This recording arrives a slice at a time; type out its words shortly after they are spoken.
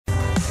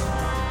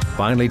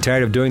Finally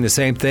tired of doing the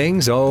same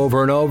things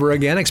over and over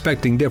again,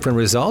 expecting different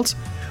results?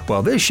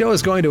 Well, this show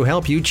is going to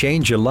help you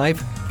change your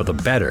life for the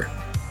better.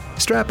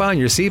 Strap on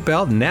your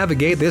seatbelt and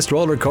navigate this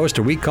roller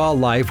coaster we call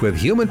life with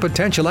human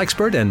potential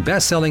expert and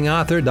best-selling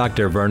author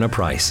Dr. Verna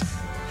Price.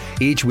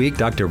 Each week,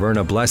 Dr.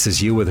 Verna blesses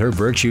you with her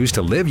virtues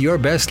to live your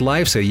best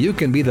life so you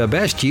can be the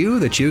best you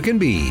that you can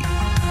be.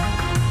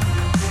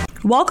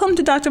 Welcome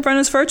to Dr.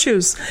 Verna's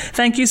Virtues.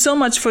 Thank you so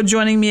much for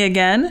joining me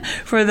again.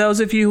 For those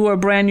of you who are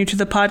brand new to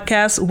the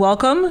podcast,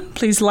 welcome.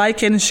 Please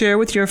like and share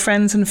with your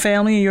friends and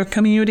family and your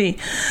community.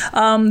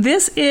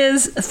 This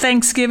is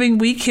Thanksgiving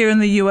week here in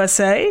the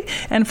USA.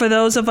 And for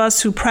those of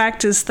us who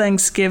practice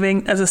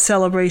Thanksgiving as a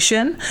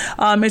celebration,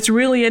 it's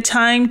really a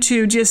time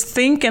to just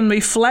think and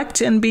reflect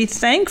and be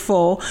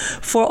thankful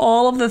for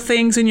all of the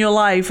things in your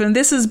life. And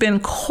this has been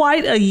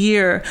quite a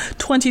year.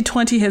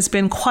 2020 has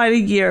been quite a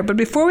year. But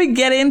before we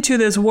get into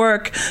this work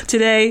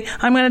today,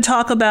 I'm going to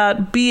talk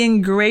about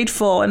being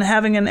grateful and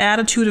having an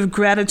attitude of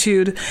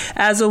gratitude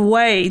as a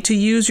way to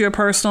use your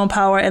personal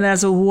power and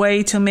as a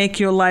way to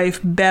make your life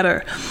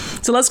better.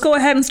 So let's go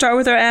ahead and start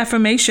with our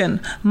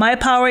affirmation. My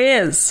power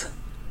is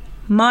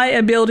my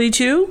ability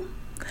to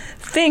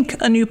think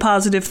a new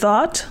positive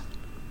thought,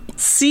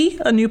 see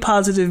a new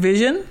positive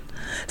vision,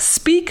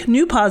 speak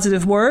new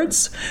positive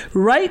words,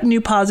 write new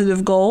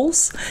positive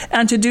goals,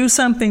 and to do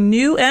something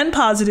new and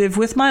positive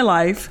with my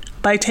life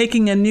by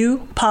taking a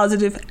new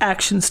positive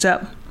action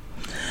step.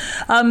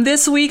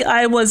 This week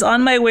I was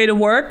on my way to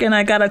work and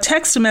I got a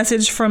text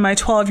message from my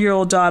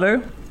 12-year-old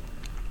daughter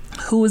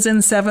who was in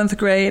 7th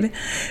grade.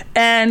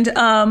 And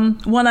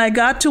when I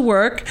got to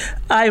work,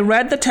 I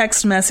read the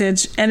text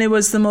message and it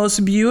was the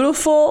most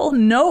beautiful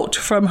note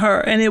from her.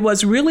 And it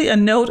was really a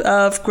note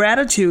of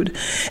gratitude.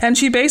 And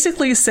she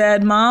basically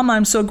said, "Mom,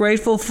 I'm so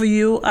grateful for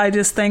you. I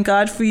just thank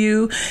God for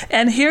you.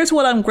 And here's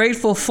what I'm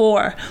grateful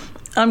for.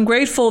 I'm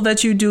grateful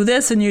that you do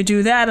this and you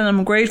do that, and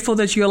I'm grateful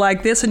that you're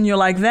like this and you're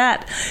like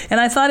that." And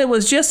I thought it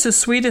was just the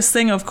sweetest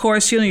thing. Of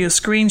course, you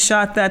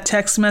screenshot that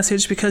text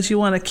message because you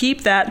want to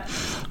keep that,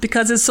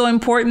 because it's so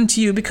important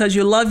to you, because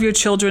you love your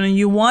children and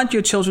you want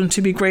your children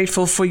to be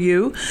grateful for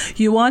you.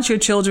 You want your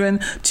children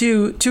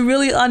to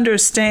really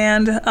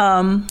understand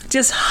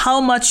just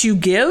how much you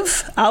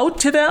give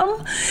out to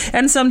them.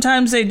 And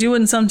sometimes they do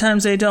and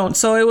sometimes they don't.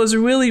 So it was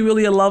really,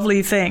 really a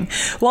lovely thing.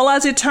 Well,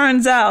 as it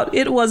turns out,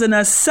 it was an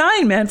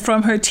assignment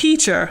from her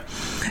teacher.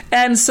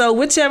 And so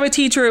whichever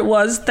teacher it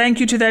was,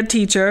 thank you to that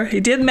teacher.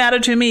 It didn't matter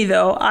to me,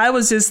 though. I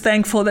was just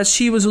thankful that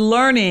she was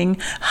learning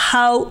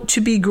how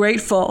to be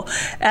grateful.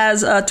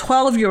 As a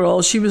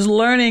 12-year-old, she was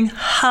learning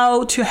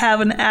how to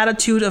have an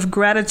attitude of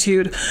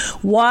gratitude.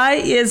 Why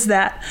is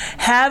that?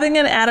 Having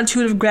an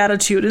attitude of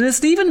gratitude, and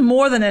it's even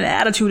more than an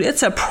attitude,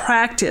 it's a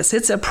practice.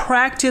 It's a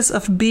practice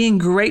of being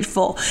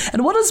grateful.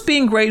 And what does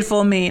being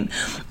grateful mean?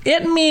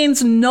 It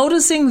means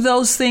noticing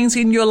those things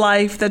in your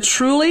life that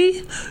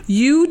truly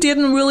you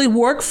didn't really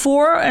work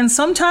for, and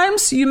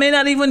sometimes you may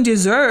not even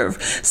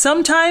deserve.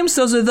 Sometimes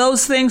those are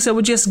those things that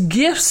were just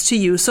gifts to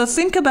you. So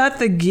think about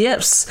the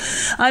gifts.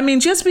 I mean,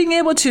 just being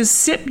able to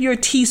sip your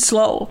tea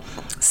slow.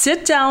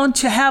 Sit down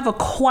to have a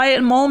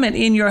quiet moment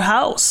in your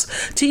house,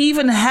 to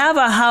even have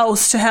a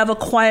house to have a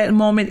quiet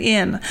moment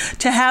in,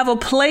 to have a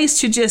place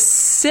to just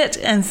sit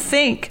and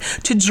think,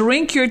 to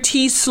drink your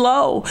tea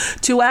slow,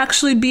 to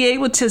actually be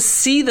able to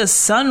see the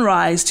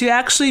sunrise, to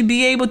actually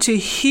be able to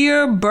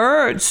hear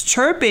birds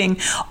chirping,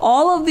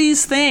 all of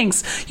these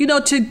things,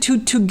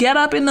 to get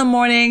up in the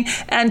morning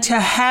and to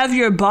have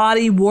your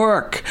body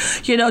work,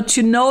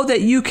 to know that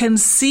you can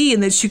see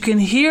and that you can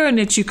hear and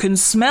that you can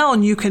smell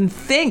and you can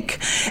think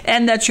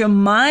and that your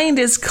mind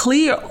is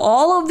clear.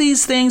 All of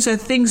these things are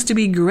things to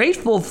be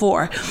grateful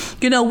for.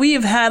 We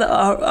have had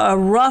a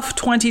rough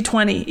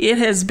 2020. It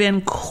has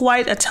been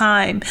quite a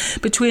time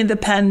between the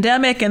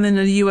pandemic and then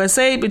the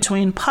USA,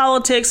 between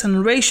politics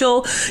and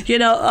racial,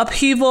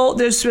 upheaval.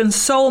 There's been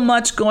so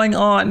much going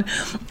on.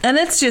 And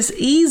it's just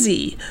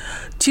easy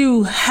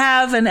to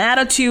have an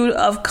attitude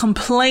of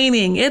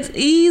complaining. It's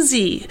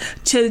easy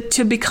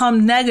to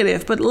become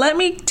negative. But let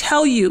me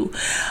tell you,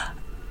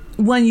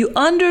 when you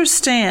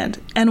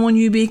understand and when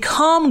you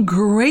become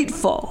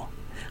grateful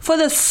for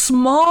the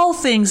small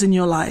things in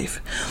your life,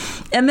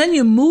 and then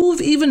you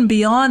move even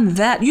beyond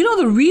that,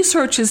 the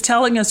research is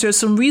telling us, there's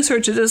some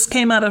research that just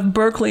came out of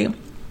Berkeley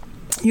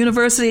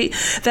University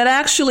that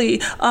actually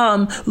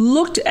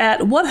looked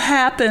at what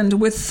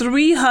happened with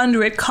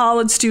 300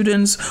 college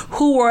students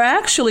who were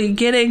actually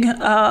getting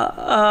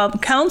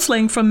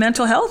counseling for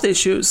mental health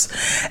issues.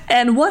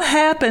 And what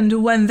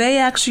happened when they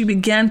actually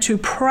began to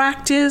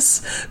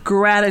practice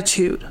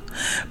gratitude.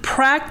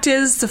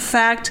 Practice the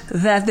fact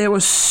that there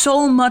was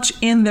so much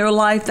in their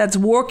life that's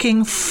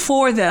working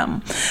for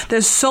them.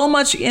 There's so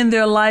much in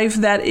their life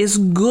that is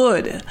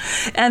good,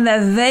 and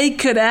that they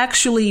could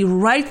actually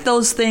write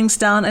those things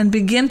down and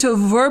begin begin to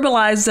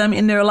verbalize them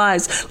in their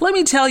lives. Let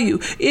me tell you,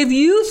 if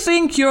you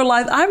think your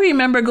life, I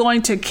remember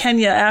going to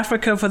Kenya,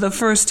 Africa for the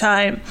first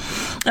time.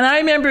 And I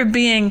remember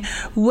being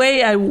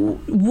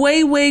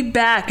way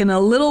back in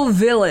a little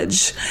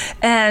village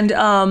and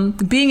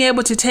being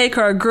able to take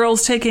our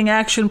Girls Taking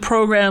Action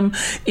program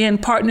in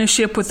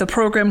partnership with a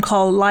program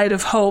called Light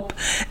of Hope,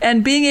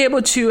 and being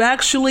able to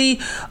actually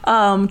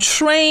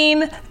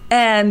train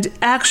and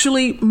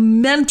actually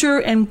mentor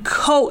and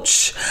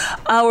coach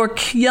our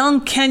young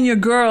Kenya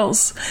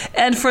girls.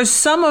 And for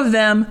some of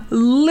them,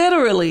 who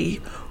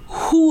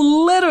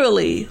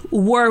literally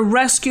were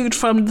rescued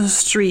from the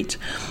street,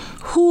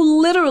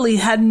 who literally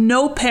had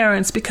no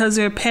parents because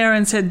their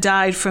parents had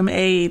died from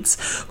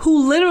AIDS,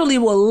 who literally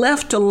were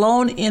left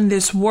alone in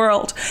this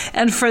world.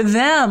 And for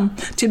them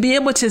to be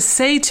able to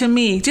say to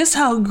me just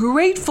how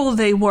grateful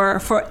they were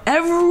for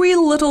every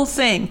little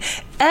thing.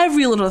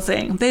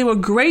 They were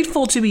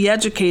grateful to be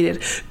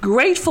educated,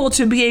 grateful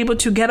to be able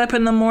to get up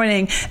in the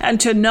morning and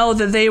to know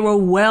that they were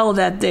well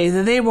that day,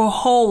 that they were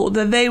whole,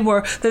 that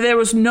there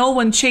was no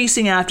one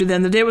chasing after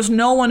them, that there was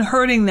no one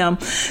hurting them.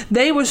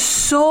 They were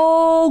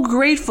so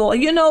grateful.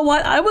 You know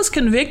what? I was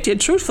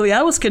convicted. Truthfully,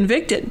 I was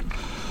convicted.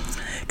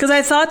 Because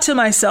I thought to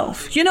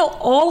myself,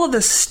 all of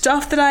the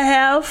stuff that I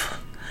have,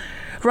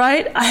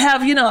 right? I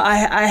have,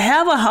 I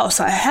have a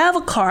house, I have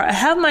a car, I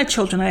have my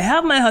children, I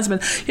have my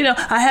husband,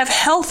 I have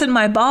health in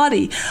my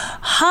body.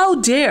 How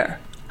dare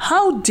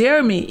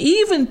me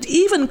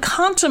even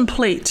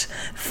contemplate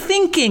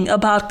thinking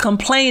about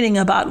complaining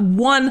about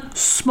one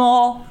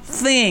small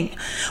thing?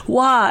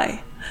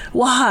 Why?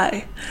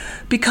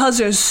 Because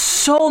there's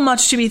so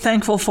much to be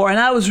thankful for. And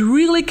I was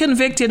really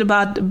convicted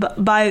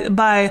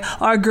by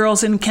our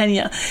girls in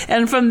Kenya.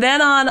 And from then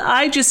on,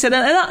 I just said,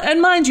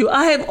 and mind you,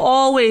 I have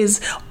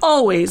always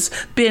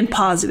been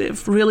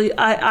positive. Really,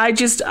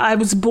 I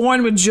was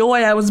born with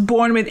joy. I was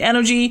born with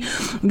energy.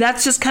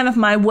 That's just kind of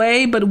my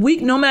way. But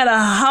no matter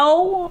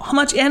how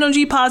much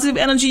energy, positive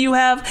energy you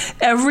have,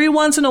 every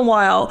once in a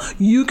while,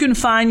 you can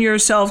find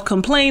yourself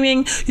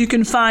complaining. You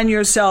can find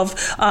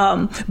yourself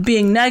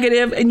being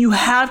negative, and you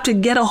have to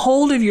get a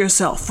hold of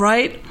yourself,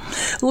 right?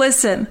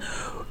 Listen,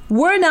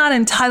 we're not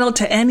entitled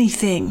to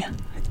anything.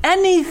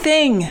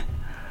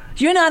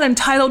 You're not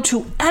entitled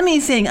to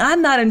anything.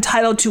 I'm not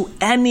entitled to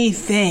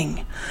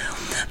anything.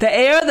 The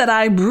air that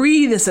I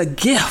breathe is a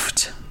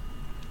gift.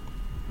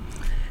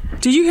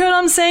 Do you hear what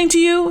I'm saying to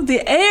you?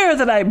 The air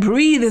that I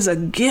breathe is a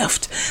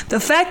gift. The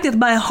fact that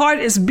my heart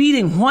is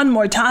beating one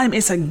more time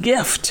is a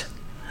gift.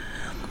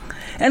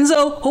 And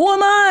so, who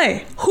am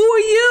I? Who are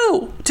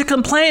you to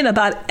complain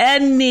about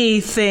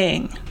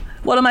anything?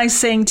 What am I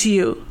saying to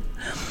you?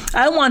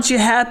 I want you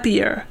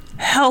happier,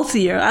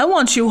 healthier. I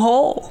want you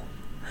whole.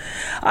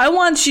 I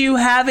want you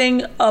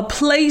having a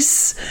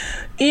place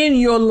in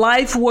your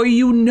life where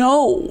you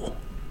know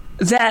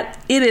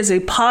that it is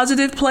a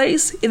positive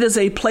place. It is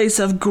a place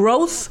of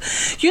growth.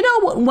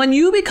 When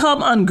you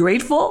become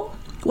ungrateful,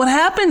 what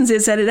happens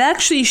is that it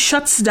actually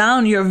shuts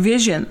down your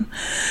vision.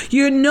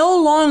 You're no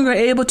longer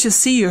able to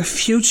see your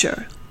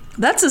future.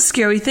 That's a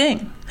scary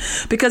thing.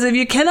 Because if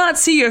you cannot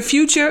see your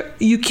future,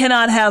 you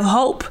cannot have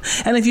hope.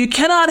 And if you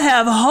cannot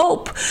have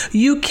hope,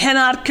 you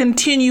cannot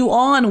continue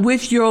on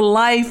with your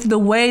life the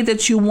way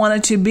that you want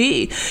it to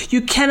be.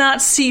 You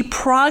cannot see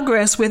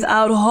progress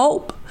without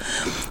hope.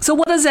 So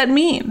what does that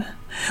mean?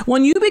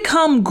 When you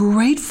become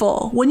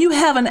grateful, when you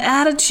have an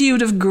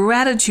attitude of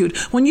gratitude,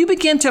 when you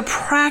begin to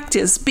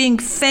practice being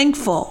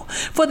thankful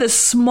for the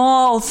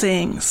small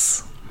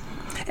things,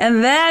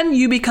 and then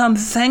you become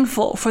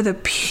thankful for the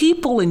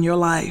people in your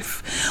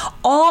life.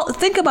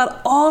 Think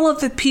about all of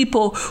the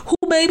people who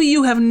maybe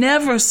you have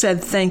never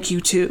said thank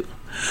you to,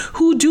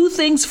 who do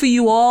things for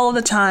you all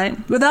the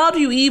time without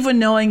you even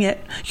knowing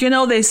it.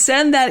 They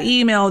send that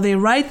email, they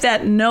write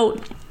that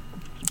note,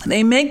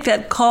 they make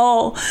that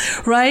call,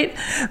 right?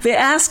 They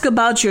ask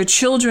about your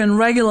children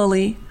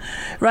regularly,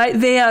 right?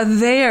 They are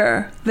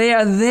there. They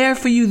are there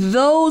for you.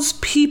 Those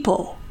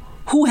people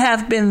who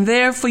have been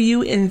there for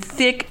you in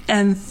thick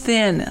and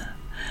thin.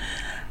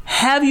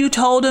 Have you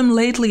told them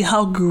lately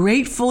how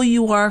grateful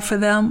you are for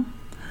them?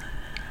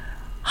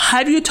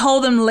 Have you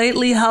told them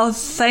lately how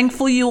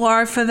thankful you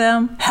are for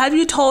them? Have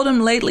you told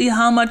them lately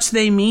how much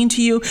they mean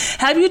to you?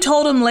 Have you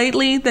told them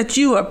lately that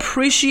you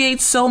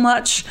appreciate so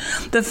much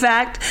the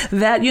fact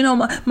that,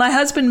 my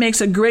husband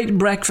makes a great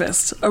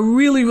breakfast, a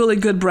really, really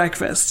good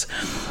breakfast,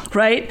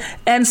 right?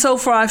 And so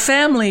for our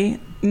family,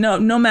 no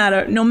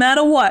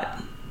matter what,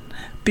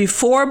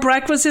 before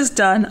breakfast is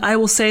done, I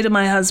will say to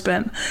my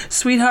husband,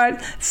 sweetheart,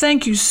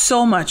 thank you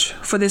so much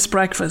for this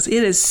breakfast.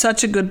 It is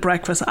such a good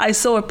breakfast. I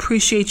so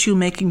appreciate you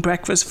making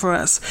breakfast for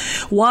us.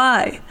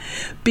 Why?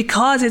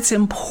 Because it's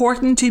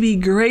important to be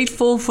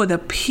grateful for the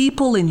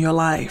people in your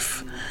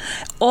life.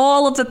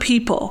 all of the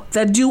people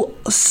that do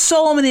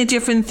so many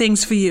different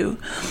things for you.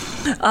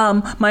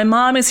 My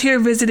mom is here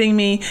visiting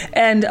me,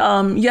 and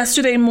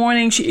yesterday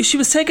morning she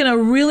was taking a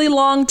really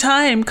long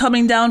time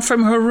coming down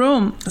from her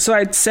room. So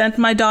I sent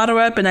my daughter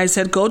up and I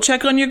said, go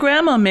check on your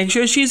grandma, make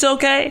sure she's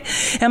okay.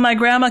 And my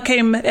grandma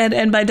came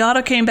and my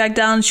daughter came back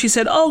down and she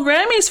said, oh,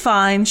 Grammy's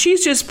fine.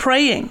 She's just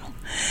praying.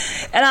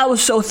 And I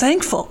was so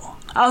thankful.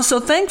 I was so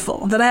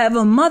thankful that I have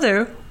a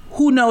mother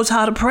who knows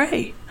how to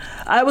pray.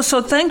 I was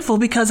so thankful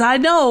because I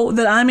know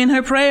that I'm in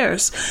her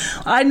prayers.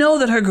 I know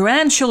that her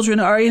grandchildren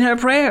are in her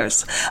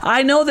prayers.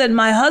 I know that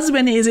my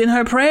husband is in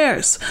her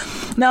prayers.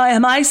 Now,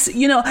 am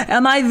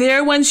I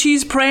there when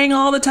she's praying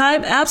all the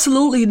time?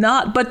 Absolutely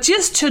not. But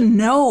just to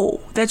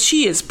know that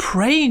she is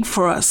praying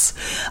for us,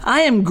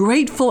 I am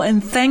grateful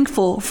and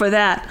thankful for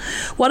that.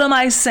 What am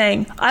I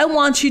saying? I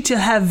want you to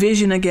have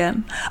vision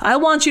again. I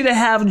want you to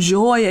have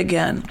joy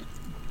again.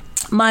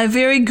 My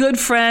very good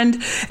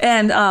friend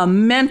and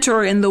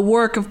mentor in the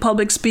work of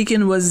public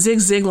speaking was Zig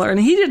Ziglar. And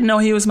he didn't know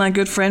he was my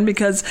good friend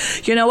because,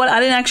 you know what,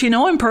 I didn't actually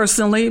know him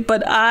personally,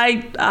 but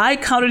I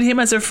counted him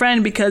as a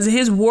friend because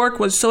his work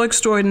was so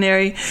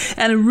extraordinary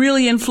and it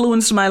really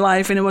influenced my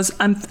life. And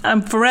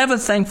I'm forever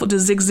thankful to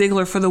Zig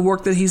Ziglar for the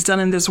work that he's done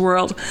in this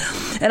world.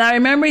 And I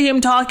remember him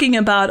talking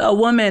about a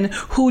woman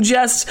who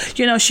just,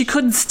 she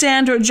couldn't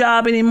stand her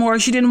job anymore.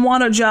 She didn't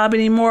want her job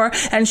anymore.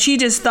 And she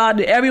just thought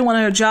that everyone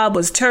at her job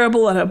was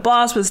terrible and her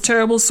boss was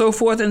terrible, so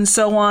forth and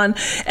so on.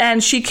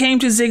 And she came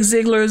to Zig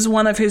Ziglar's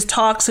one of his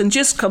talks and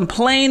just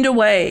complained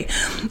away.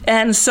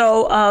 And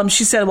so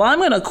she said, well, I'm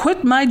going to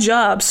quit my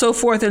job, so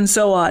forth and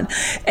so on.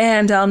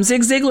 And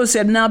Zig Ziglar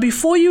said, now,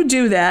 before you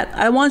do that,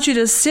 I want you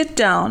to sit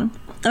down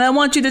and I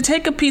want you to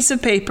take a piece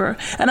of paper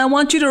and I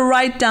want you to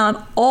write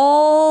down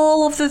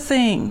all of the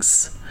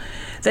things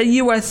that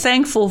you are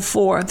thankful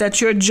for, that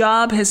your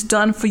job has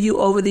done for you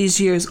over these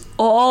years,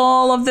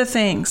 all of the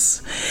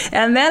things.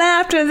 And then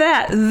after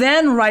that,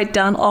 then write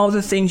down all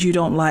the things you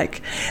don't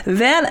like.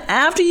 Then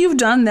after you've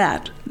done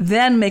that,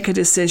 then make a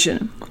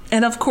decision.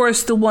 And of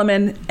course, the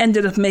woman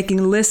ended up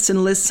making lists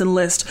and lists and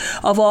lists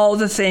of all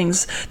the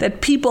things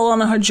that people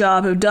on her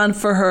job have done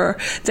for her,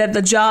 that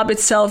the job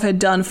itself had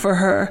done for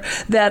her,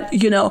 that,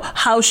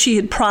 how she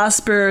had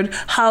prospered,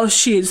 how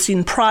she had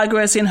seen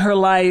progress in her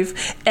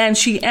life. And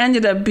she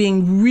ended up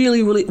being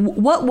really, really,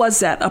 what was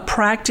that? A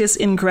practice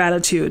in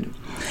gratitude.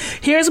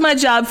 Here's my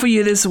job for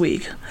you this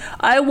week.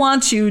 I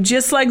want you,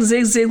 just like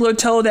Zig Ziglar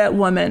told that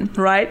woman,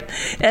 right?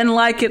 And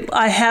like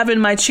I have in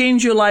my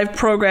Change Your Life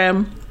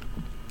program,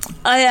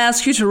 I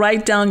ask you to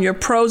write down your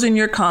pros and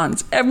your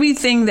cons,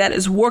 everything that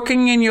is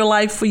working in your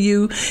life for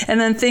you, and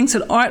then things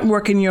that aren't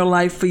working in your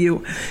life for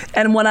you.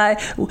 And when I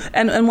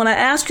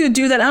ask you to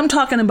do that, I'm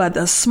talking about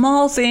the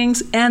small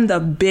things and the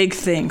big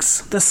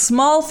things. The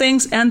small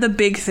things and the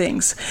big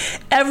things.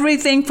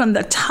 Everything from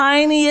the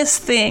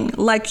tiniest thing,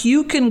 like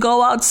you can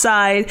go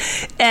outside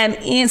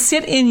and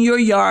sit in your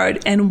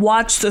yard and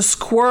watch the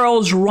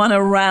squirrels run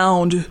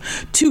around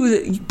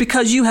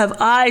because you have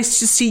eyes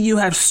to see, you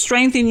have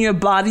strength in your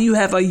body, you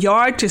have a yard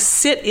to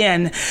sit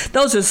in.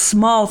 Those are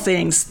small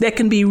things that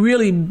can be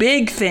really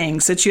big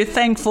things, that you're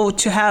thankful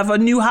to have a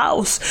new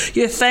house.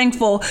 You're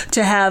thankful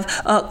to have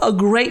a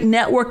great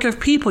network of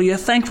people. You're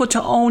thankful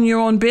to own your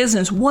own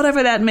business,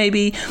 whatever that may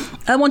be.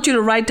 I want you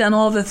to write down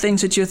all the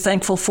things that you're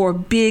thankful for,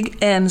 big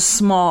and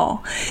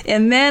small.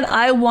 And then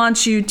I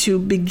want you to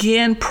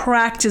begin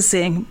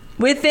practicing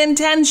with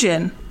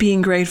intention,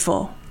 being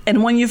grateful.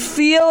 And when you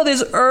feel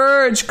this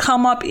urge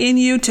come up in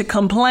you to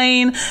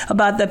complain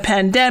about the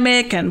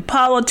pandemic and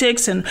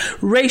politics and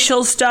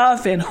racial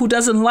stuff and who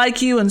doesn't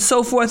like you and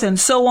so forth and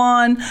so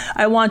on,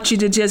 I want you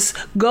to just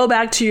go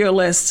back to your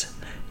list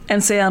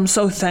and say, I'm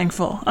so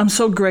thankful. I'm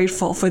so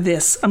grateful for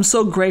this. I'm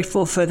so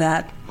grateful for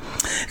that.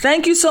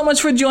 Thank you so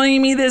much for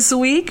joining me this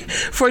week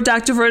for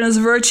Dr. Verna's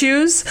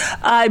Virtues.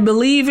 I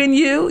believe in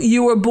you.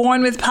 You were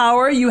born with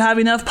power. You have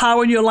enough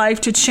power in your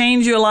life to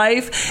change your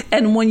life.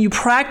 And when you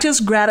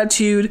practice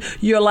gratitude,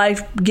 your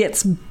life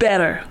gets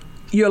better.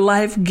 Your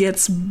life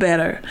gets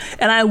better.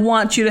 And I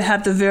want you to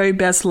have the very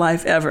best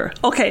life ever.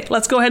 Okay,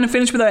 let's go ahead and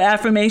finish with our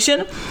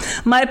affirmation.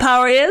 My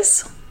power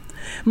is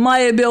my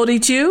ability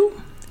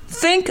to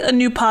think a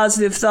new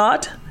positive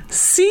thought,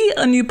 see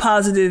a new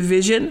positive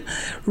vision,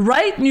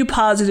 write new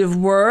positive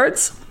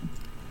words,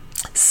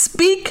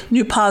 speak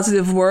new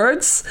positive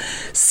words,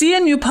 see a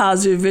new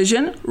positive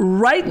vision,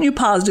 write new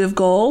positive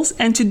goals,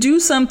 and to do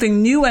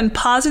something new and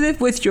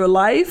positive with your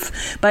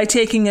life by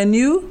taking a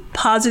new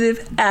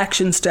positive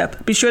action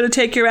step. Be sure to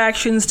take your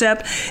action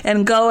step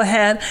and go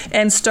ahead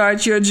and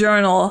start your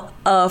journal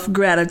of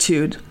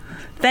gratitude.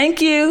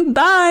 Thank you.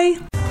 Bye.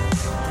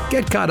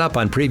 Get caught up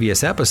on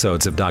previous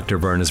episodes of Dr.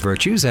 Verna's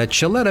Virtues at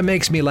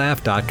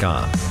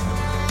ShalettaMakesMeLaugh.com.